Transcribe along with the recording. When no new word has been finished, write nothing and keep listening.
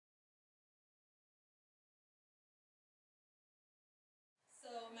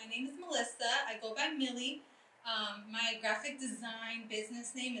my name is Melissa. I go by Milli. My graphic design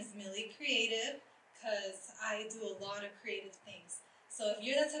business name is Milli Creative because I do a lot of creative things. So if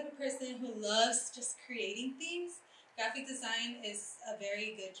you're that type of person who loves just creating things, graphic design is a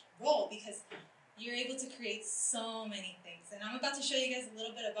very good role because you're able to create so many things. And I'm about to show you guys a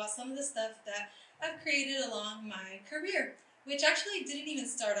little bit about some of the stuff that I've created along my career, which actually didn't even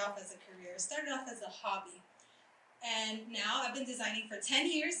start off as a career. It started off as a hobby. And now I've been designing for 10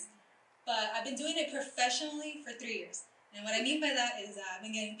 years, but I've been doing it professionally for 3 years. And what I mean by that is I've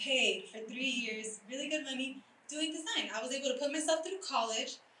been getting paid for 3 years, really good money, doing design. I was able to put myself through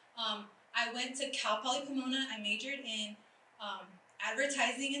college. I went to Cal Poly Pomona. I majored in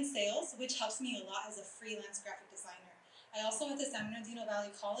advertising and sales, which helps me a lot as a freelance graphic designer. I also went to San Bernardino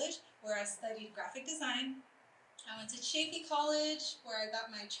Valley College, where I studied graphic design. I went to Chaffey College, where I got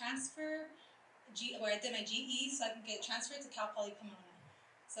my transfer, where I did my GE so I can get transferred to Cal Poly Pomona.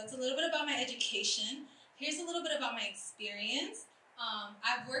 So that's a little bit about my education. Here's a little bit about my experience.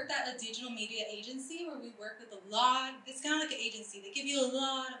 I've worked at a digital media agency where we work with a lot. It's kind of like an agency. They give you a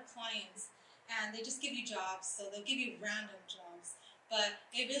lot of clients and they just give you jobs. So they'll give you random jobs. But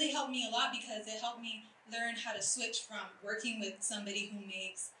it really helped me a lot because it helped me learn how to switch from working with somebody who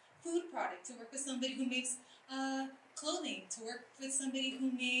makes food product to work with somebody who makes clothing, to work with somebody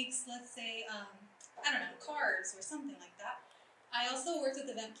who makes, let's say, I don't know, cards or something like that. I also worked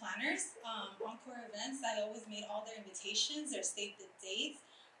with event planners, Encore Events. I always made all their invitations, their save the dates.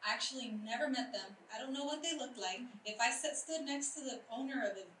 I actually never met them. I don't know what they look like. If I stood next to the owner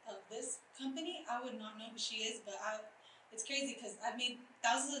of this company, I would not know who she is, but it's crazy because I've made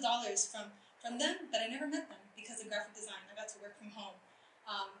thousands of dollars from them, but I never met them because of graphic design. I got to work from home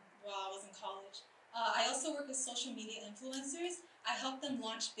while I was in college. I also work with social media influencers. I help them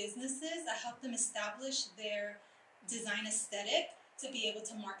launch businesses. I help them establish their design aesthetic to be able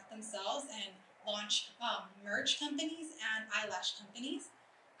to market themselves and launch merch companies and eyelash companies.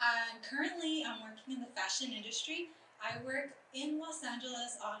 And currently, I'm working in the fashion industry. I work in Los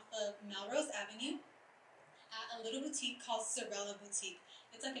Angeles off of Melrose Avenue at a little boutique called Sorella Boutique.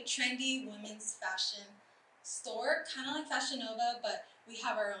 It's like a trendy women's fashion store, kind of like Fashion Nova, but we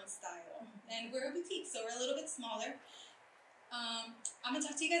have our own style. And we're a boutique, so we're a little bit smaller. I'm going to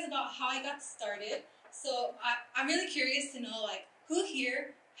talk to you guys about how I got started. So I'm really curious to know, like, who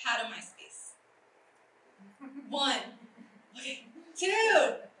here had a MySpace? One. Okay.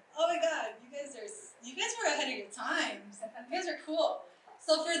 Two. Oh my God, you guys were ahead of your times. You guys are cool.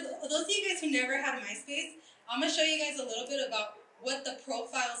 So for those of you guys who never had a MySpace, I'm going to show you guys a little bit about what the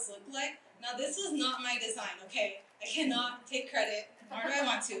profiles look like. Now, this was not my design, okay? I cannot take credit, nor do I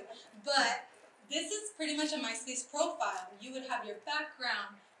want to. But this is pretty much a MySpace profile. You would have your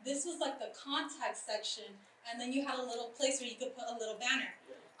background. This was like the contact section, and then you had a little place where you could put a little banner.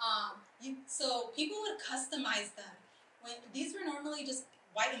 So people would customize them. These were normally just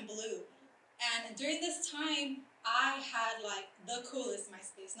white and blue. And during this time, I had like the coolest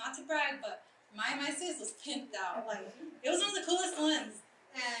MySpace. Not to brag, but my MySpace was pimped out. Like, it was one of the coolest ones.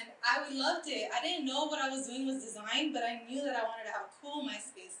 And I loved it. I didn't know what I was doing was design, but I knew that I wanted to have a cool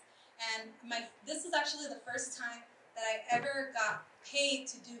MySpace. And this was actually the first time that I ever got paid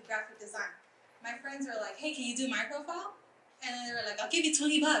to do graphic design. My friends were like, hey, can you do my profile? And then they were like, I'll give you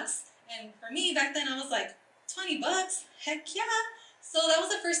 $20. And for me, back then, I was like, $20? Heck yeah. So that was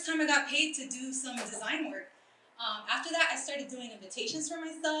the first time I got paid to do some design work. After that, I started doing invitations for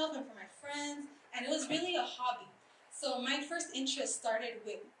myself and for my friends, and it was really a hobby. So my first interest started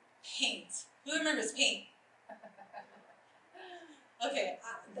with paint. Who remembers paint? Okay,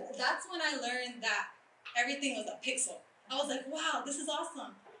 that's when I learned that everything was a pixel. I was like, wow, this is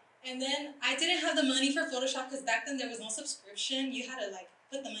awesome. And then I didn't have the money for Photoshop because back then there was no subscription. You had to like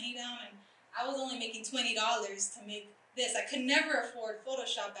put the money down, and I was only making $20 to make this. I could never afford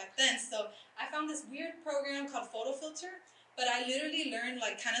Photoshop back then. So I found this weird program called Photo Filter, but I literally learned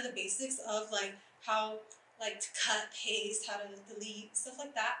like kind of the basics of like how like to cut, paste, how to delete, stuff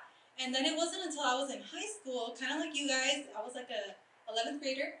like that. And then it wasn't until I was in high school, kind of like you guys, I was like a 11th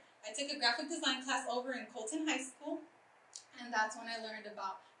grader. I took a graphic design class over in Colton High School, and that's when I learned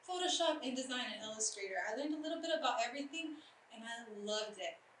about Photoshop, InDesign, and Illustrator. I learned a little bit about everything, and I loved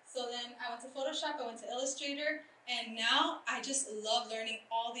it. So then I went to Photoshop, I went to Illustrator, and now I just love learning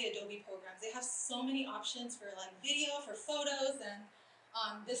all the Adobe programs. They have so many options for like video, for photos, and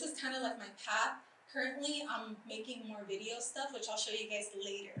this is kind of like my path. Currently, I'm making more video stuff, which I'll show you guys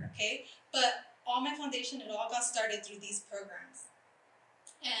later, okay? But all my foundation, it all got started through these programs.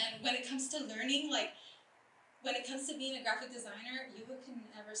 And when it comes to learning, like, when it comes to being a graphic designer, you can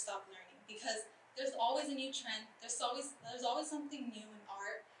never stop learning because there's always a new trend. There's always something new in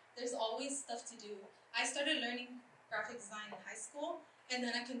art. there's always stuff to do. I started learning graphic design in high school, and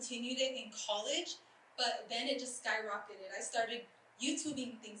then I continued it in college, but then it just skyrocketed. I started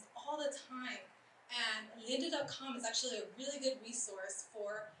YouTubing things all the time, and lynda.com is actually a really good resource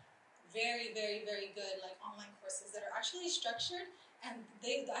for very, very, very good like online courses that are actually structured, and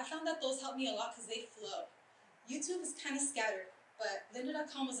I found that those helped me a lot because they flow. YouTube is kind of scattered, but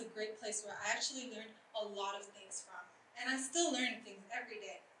lynda.com was a great place where I actually learned a lot of things from, and I still learn things every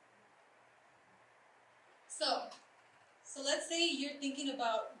day. So let's say you're thinking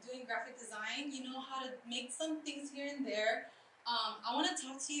about doing graphic design, you know how to make some things here and there. I want to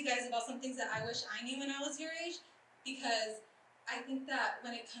talk to you guys about some things that I wish I knew when I was your age, because I think that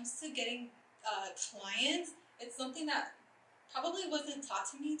when it comes to getting clients, it's something that probably wasn't taught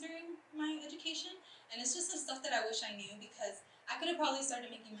to me during my education, and it's just some stuff that I wish I knew, because I could have probably started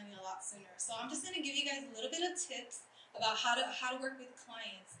making money a lot sooner. So I'm just going to give you guys a little bit of tips about how to work with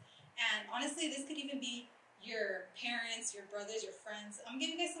clients, and honestly, this could even be your parents, your brothers, your friends. I'm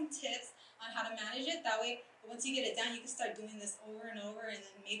giving you guys some tips on how to manage it. That way, once you get it down, you can start doing this over and over, and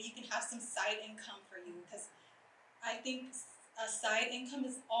then maybe you can have some side income for you, because I think a side income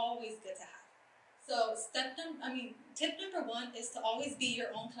is always good to have. So tip number one is to always be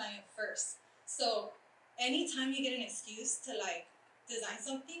your own client first. So anytime you get an excuse to like design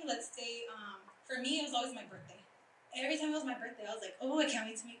something, let's say, for me, it was always my birthday. Every time it was my birthday, I was like, oh, I can't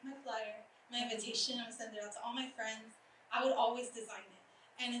wait to make my flyer, my invitation. I'm gonna send it out to all my friends. I would always design it.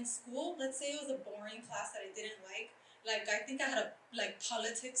 And in school, let's say it was a boring class that I didn't like I think I had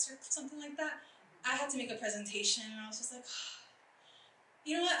politics or something like that. I had to make a presentation, and I was just like,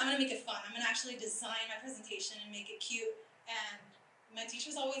 you know what? I'm gonna make it fun. I'm gonna actually design my presentation and make it cute. And my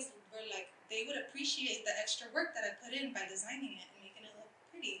teachers always were like, they would appreciate the extra work that I put in by designing it and making it look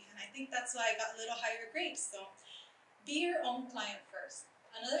pretty. And I think that's why I got a little higher grades. So be your own client first.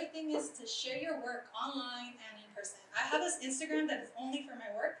 Another thing is to share your work online and in person. I have this Instagram that is only for my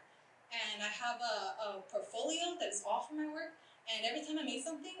work, and I have a portfolio that is all for my work. And every time I make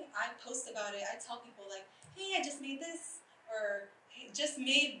something, I post about it. I tell people like, hey, I just made this, or hey, just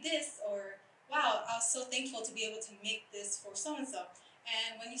made this, or wow, I was so thankful to be able to make this for so-and-so.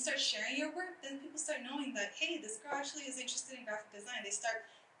 And when you start sharing your work, then people start knowing that, hey, this girl actually is interested in graphic design. They start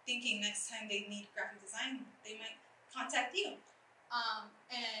thinking next time they need graphic design, they might contact you.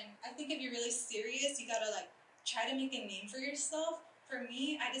 And I think if you're really serious, you gotta like try to make a name for yourself. For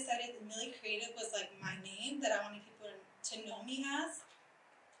me, I decided that Milli Creative was like my name that I wanted people to know me as,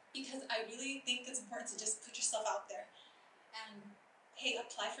 because I really think it's important to just put yourself out there. And hey,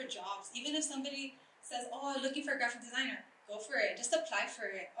 apply for jobs. Even if somebody says, oh, I'm looking for a graphic designer, go for it. Just apply for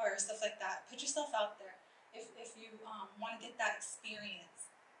it or stuff like that. Put yourself out there if you want to get that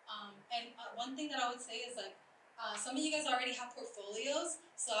experience. One thing that I would say is like, some of you guys already have portfolios,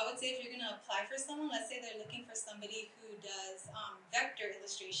 so I would say if you're going to apply for someone, let's say they're looking for somebody who does vector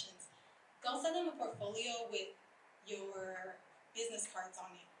illustrations, don't send them a portfolio with your business cards on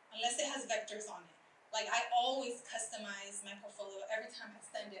it, unless it has vectors on it. Like, I always customize my portfolio every time I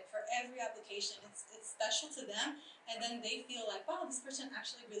send it for every application. It's special to them, and then they feel like, wow, this person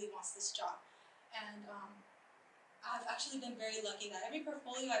actually really wants this job. And I've actually been very lucky that every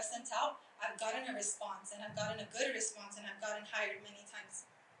portfolio I've sent out, I've gotten a response, and I've gotten a good response, and I've gotten hired many times.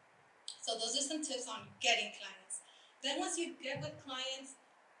 So those are some tips on getting clients. Then once you get with clients,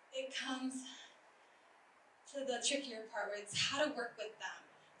 it comes to the trickier part, where it's how to work with them.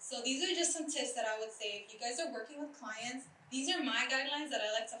 So these are just some tips that I would say if you guys are working with clients. These are my guidelines that I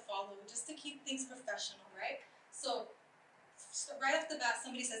like to follow just to keep things professional, right? So right off the bat,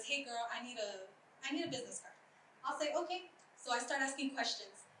 somebody says, hey girl, I need a business card. I'll say, okay. So I start asking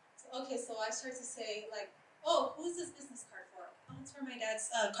questions. So I start to say like, oh, who's this business card for? Oh, it's for my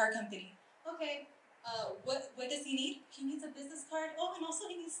dad's car company. Okay. What does he need? He needs a business card. Oh, and also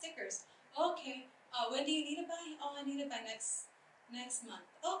he needs stickers. Okay. When do you need it by? Oh, I need it by next month.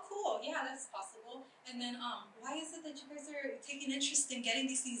 Oh, cool. Yeah, that's possible. And then, why is it that you guys are taking interest in getting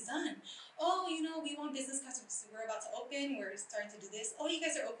these things done? Oh, we want business cards. We're about to open. We're starting to do this. Oh, you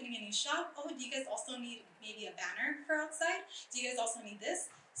guys are opening a new shop. Oh, do you guys also need maybe a banner for outside? Do you guys also need this?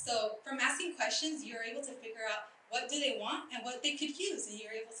 So from asking questions, you're able to figure out what do they want and what they could use, and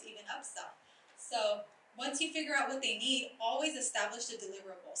you're able to even upsell. So once you figure out what they need, always establish the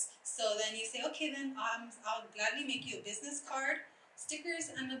deliverables. So then you say, okay, then I'll gladly make you a business card,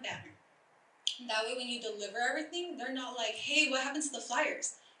 stickers, and a banner. That way when you deliver everything, they're not like, hey, what happened to the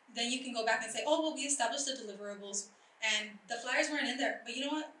flyers? Then you can go back and say, oh, well, we established the deliverables, and the flyers weren't in there. But you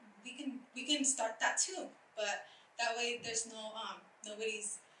know what? We can start that too. But that way there's no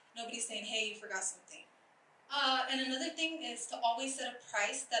nobody's saying, hey, you forgot something. And another thing is to always set a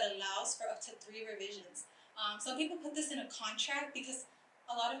price that allows for up to 3 revisions. Some people put this in a contract because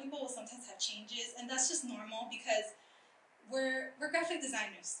a lot of people will sometimes have changes, and that's just normal because we're graphic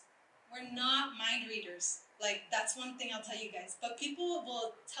designers. We're not mind readers. Like, that's one thing I'll tell you guys. But people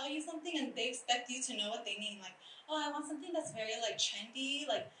will tell you something and they expect you to know what they mean. Like, oh, I want something that's very like trendy,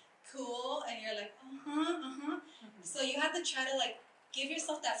 like cool, and you're like, So you have to try to like give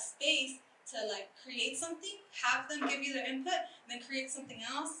yourself that space to like create something, have them give you their input, then create something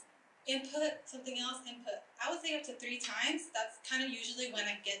else, input, something else, input. I would say up to 3 times. That's kind of usually when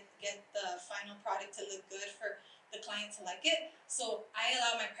I get the final product to look good for the client to like it. So I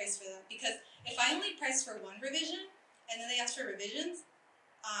allow my price for that, because if I only price for 1 revision and then they ask for revisions,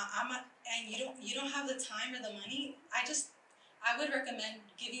 and you don't have the time or the money, I would recommend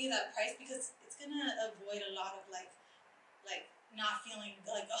giving you that price, because it's gonna avoid a lot of like not feeling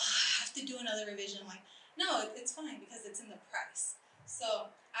like, oh, I have to do another revision. Like, no, it's fine because it's in the price. So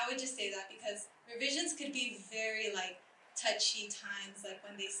I would just say that, because revisions could be very like touchy times, like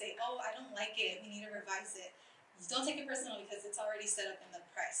when they say, oh, I don't like it, we need to revise it. Don't take it personal because it's already set up in the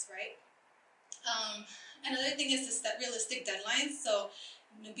price, right? Another thing is to set realistic deadlines. So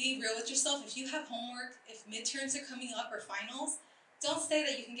be real with yourself. If you have homework, if midterms are coming up or finals, don't say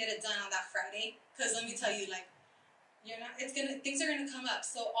that you can get it done on that Friday, because let me tell you, like, things are gonna come up.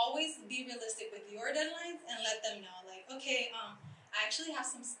 So always be realistic with your deadlines and let them know, like, okay, I actually have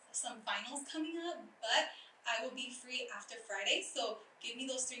some finals coming up, but I will be free after Friday. So give me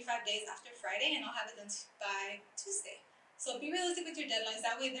those 3-5 days after Friday, and I'll have it done by Tuesday. So be realistic with your deadlines.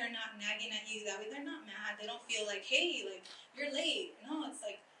 That way they're not nagging at you. That way they're not mad. They don't feel like, hey, like you're late. No, it's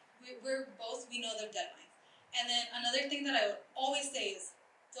like we know their deadlines. And then another thing that I would always say is,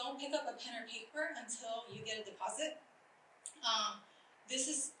 don't pick up a pen or paper until you get a deposit. This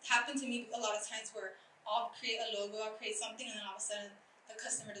has happened to me a lot of times where I'll create a logo, I'll create something, and then all of a sudden the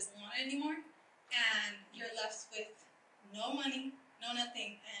customer doesn't want it anymore, and you're left with no money, no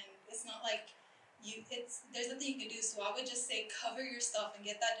nothing, and it's not like there's nothing you can do. So I would just say cover yourself and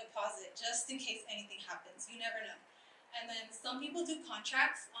get that deposit just in case anything happens. You never know. And then some people do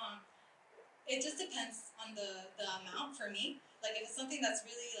contracts. It just depends on the amount for me. Like, if it's something that's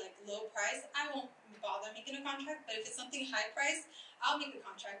really like low price, I won't bother making a contract. But if it's something high price, I'll make a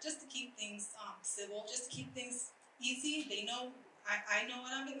contract just to keep things civil, just to keep things easy. They know I know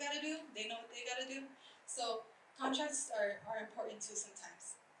what I'm gotta do. They know what they gotta do. So contracts are important too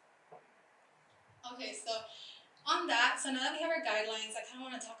sometimes. Okay, so on that, so now that we have our guidelines, I kind of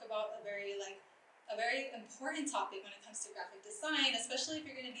want to talk about a very important topic when it comes to graphic design, especially if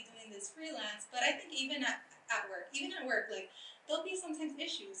you're going to be doing this freelance. But I think even at work, like, there'll be sometimes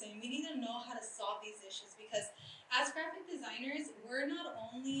issues, and we need to know how to solve these issues, because as graphic designers, we're not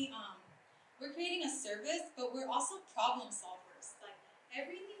only we're creating a service, but we're also problem solvers. Like,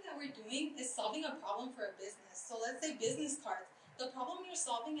 everything that we're doing is solving a problem for a business. So let's say business cards. The problem you're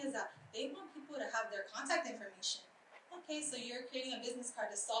solving is that they want people to have their contact information. Okay, so you're creating a business card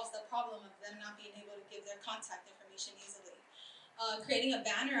that solves the problem of them not being able to give their contact information easily. Creating a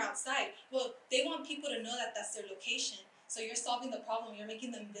banner outside. Well, they want people to know that that's their location. So you're solving the problem. You're making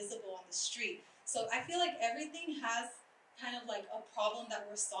them visible on the street. So I feel like everything has kind of like a problem that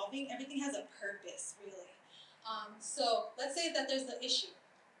we're solving. Everything has a purpose, really. So let's say that there's the issue.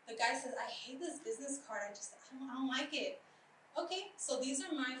 The guy says, I hate this business card. I don't like it. Okay, so these are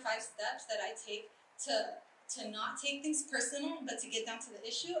my 5 steps that I take to not take things personal, but to get down to the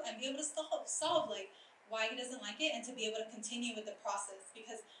issue and be able to solve like why he doesn't like it, and to be able to continue with the process.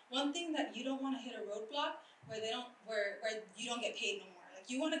 Because one thing that you don't want to hit a roadblock where you don't get paid no more.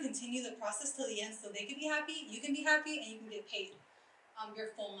 Like, you want to continue the process till the end, so they can be happy, you can be happy, and you can get paid your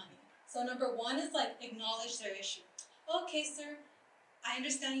full money. So number 1 is like acknowledge their issue. Okay, sir, I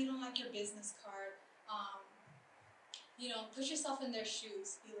understand you don't like your business card. Put yourself in their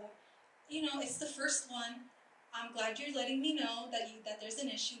shoes. Be like, it's the first one. I'm glad you're letting me know that there's an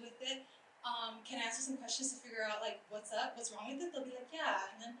issue with it. Can I ask you some questions to figure out like what's up, what's wrong with it? They'll be like,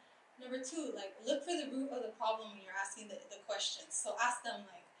 yeah. And then number 2, like, look for the root of the problem when you're asking the questions. So ask them,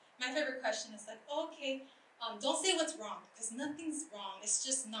 like, my favorite question is like, oh, okay, don't say what's wrong, because nothing's wrong. It's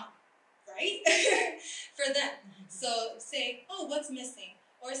just not right for them. So say, oh, what's missing?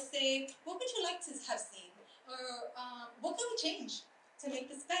 Or say, what would you like to have seen? Or what can we change to make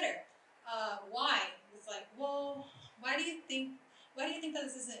this better? Why? It's like, well, why do you think that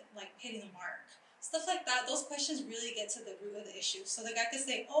this isn't like hitting the mark? Stuff like that. Those questions really get to the root of the issue. So the guy could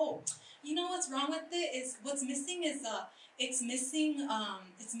say, oh, what's wrong with it is what's missing is it's missing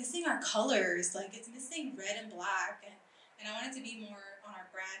our colors. Like, it's missing red and black, and I want it to be more on our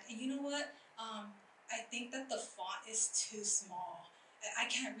brand. And you know what? I think that the font is too small. I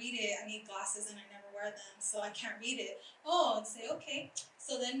can't read it. I need glasses and I never wear them, so I can't read it. Oh, and say, okay.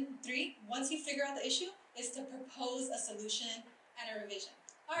 So then 3, once you figure out the issue, is to propose a solution and a revision.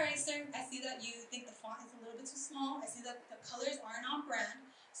 All right, sir, I see that you think the font is a little bit too small. I see that the colors aren't on brand.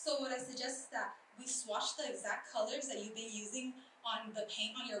 So what I suggest is that we swatch the exact colors that you've been using on the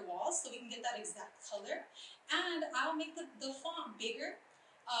paint on your walls so we can get that exact color. And I'll make the font bigger.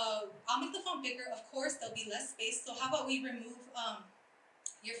 Of course, there'll be less space. So how about we remove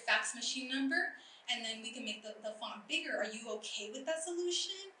your fax machine number, and then we can make the font bigger. Are you okay with that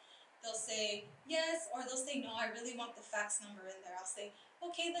solution? They'll say yes, or they'll say no, I really want the fax number in there. I'll say,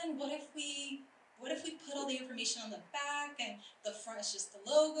 okay, then what if we put all the information on the back and the front is just the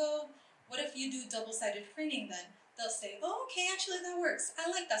logo? What if you do double-sided printing then? They'll say, oh, okay, actually that works. I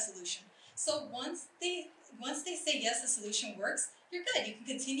like that solution. So once they say yes, the solution works, you're good. You can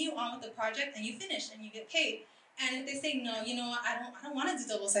continue on with the project and you finish and you get paid. And if they say no, you know what, I don't want to do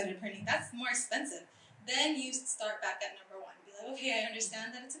double-sided printing. That's more expensive. Then you start back at number 1. Be like, okay, I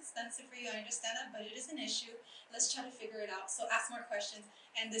understand that it's expensive for you. I understand that budget is an issue. Let's try to figure it out. So ask more questions.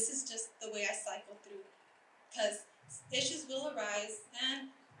 And this is just the way I cycle through, because issues will arise, and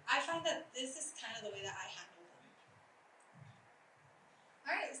I find that this is kind of the way that I handle them.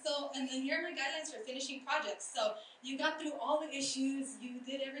 All right, so, and then here are my guidelines for finishing projects. So you got through all the issues, you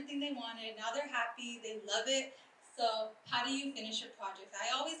did everything they wanted, now they're happy, they love it. So how do you finish your project?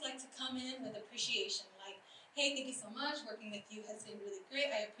 I always like to come in with appreciation, like, hey, thank you so much, working with you has been really great.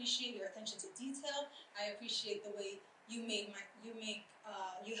 I appreciate your attention to detail. I appreciate the way you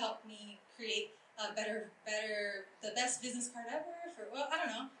helped me create the best business card ever for, well, I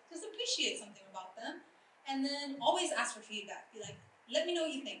don't know, just appreciate something about them. And then always ask for feedback. Be like, let me know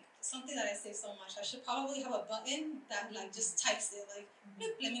what you think. Something that I say so much. I should probably have a button that like just types it, like,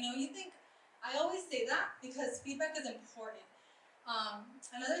 let me know what you think. I always say that because feedback is important.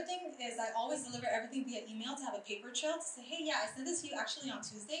 Another thing is I always deliver everything via email to have a paper trail to say, hey, yeah, I sent this to you actually on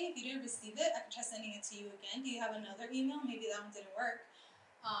Tuesday. If you didn't receive it, I can try sending it to you again. Do you have another email? Maybe that one didn't work.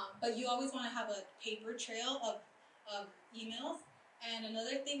 But you always want to have a paper trail of emails. And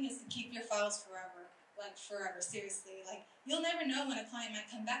another thing is to keep your files forever. Like forever, seriously. Like, you'll never know when a client might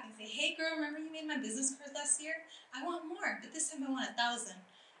come back and say, hey girl, remember you made my business cards last year? I want more, but this time I want 1,000.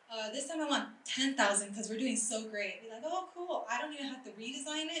 This time I want 10,000 because we're doing so great. Be like, oh cool, I don't even have to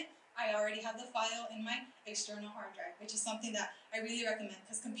redesign it. I already have the file in my external hard drive, which is something that I really recommend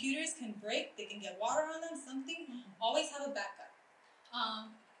because computers can break, they can get water on them, something. Always have a backup.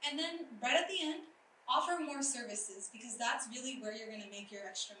 And then right at the end, offer more services because that's really where you're going to make your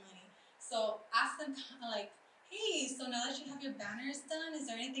extra money. So ask them kind of like, hey, so now that you have your banners done, is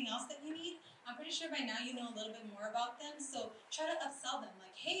there anything else that you need? I'm pretty sure by now you know a little bit more about them, so try to upsell them.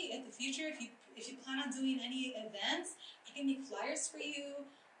 Like, hey, in the future, if you plan on doing any events, I can make flyers for you.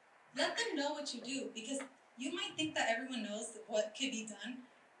 Let them know what you do, because you might think that everyone knows what could be done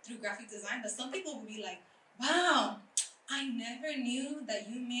through graphic design, but some people will be like, wow, I never knew that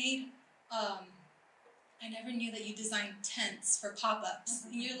you designed tents for pop-ups.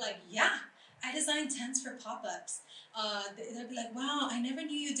 And you're like, yeah, I designed tents for pop-ups. They'll be like, wow, I never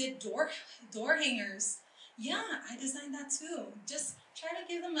knew you did door hangers. Yeah, I designed that too. Just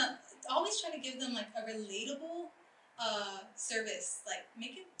always try to give them like a relatable service. Like,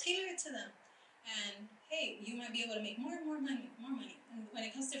 tailor it to them. And hey, you might be able to make more money. And when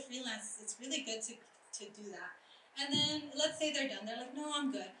it comes to freelance, it's really good to do that. And then let's say they're done. They're like, no,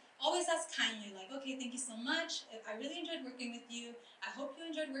 I'm good. Always ask kindly, like, okay, thank you so much. I really enjoyed working with you. I hope you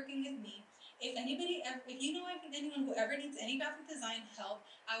enjoyed working with me. If you know anyone who ever needs any graphic design help,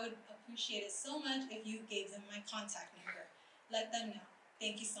 I would appreciate it so much if you gave them my contact number. Let them know.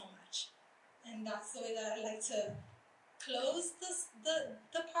 Thank you so much. And that's the way that I like to close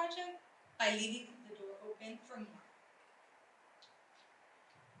the project, by leaving the door open for more.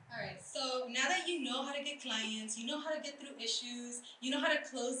 Alright, so now that you know how to get clients, you know how to get through issues, you know how to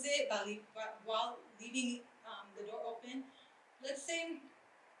close it while leaving the door open, let's say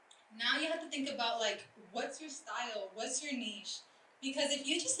now you have to think about like, what's your style, what's your niche? Because if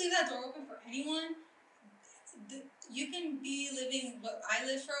you just leave that door open for anyone, you can be living what I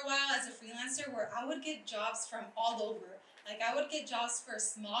lived for a while as a freelancer, where I would get jobs from all over. Like, I would get jobs for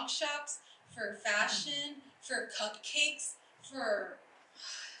smog shops, for fashion, for cupcakes, for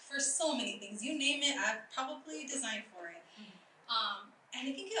so many things. You name it, I've probably designed for it. And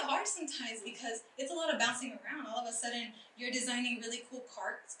it can get hard sometimes because it's a lot of bouncing around. All of a sudden, you're designing really cool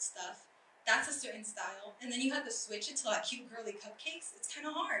cart stuff. That's a certain style. And then you have to switch it to like cute girly cupcakes. It's kind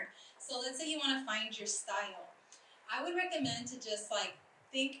of hard. So let's say you want to find your style. I would recommend to just like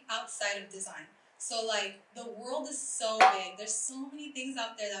think outside of design. So like the world is so big. There's so many things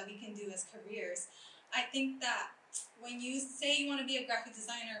out there that we can do as careers. I think that when you say you want to be a graphic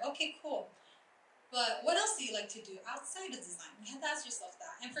designer, okay, cool. But what else do you like to do outside of design? You have to ask yourself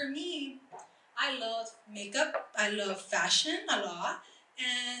that. And for me, I love makeup. I love fashion a lot.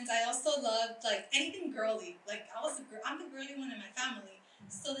 And I also loved like anything girly. Like I'm the girly one in my family.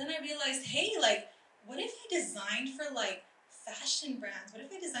 So then I realized, hey, like, what if I designed for like fashion brands? What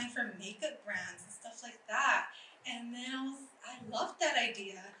if I designed for makeup brands and stuff like that? And then I loved that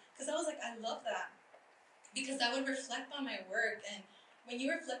idea because I was like, I love that because that would reflect on my work. And when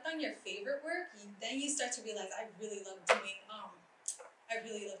you reflect on your favorite work, then you start to realize I really love doing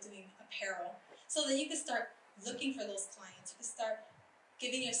apparel. So then you can start looking for those clients. You can start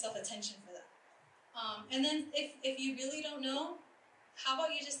giving yourself attention for that. And then if you really don't know, how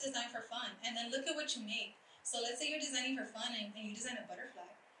about you just design for fun? And then look at what you make. So let's say you're designing for fun and you design a butterfly.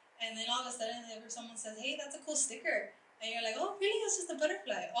 And then all of a sudden, someone says, hey, that's a cool sticker. And you're like, oh, really? It's just a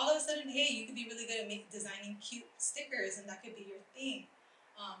butterfly. All of a sudden, hey, you could be really good at designing cute stickers, and that could be your thing.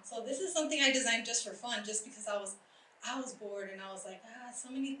 So this is something I designed just for fun, just because I was bored and I was like,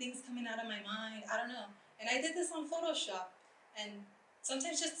 so many things coming out of my mind. I don't know. And I did this on Photoshop. And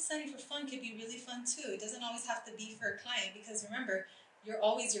sometimes just designing for fun could be really fun too. It doesn't always have to be for a client because remember, you're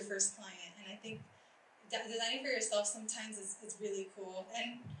always your first client. And I think designing for yourself sometimes is really cool.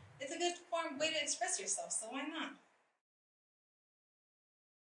 And it's a good way to express yourself. So why not?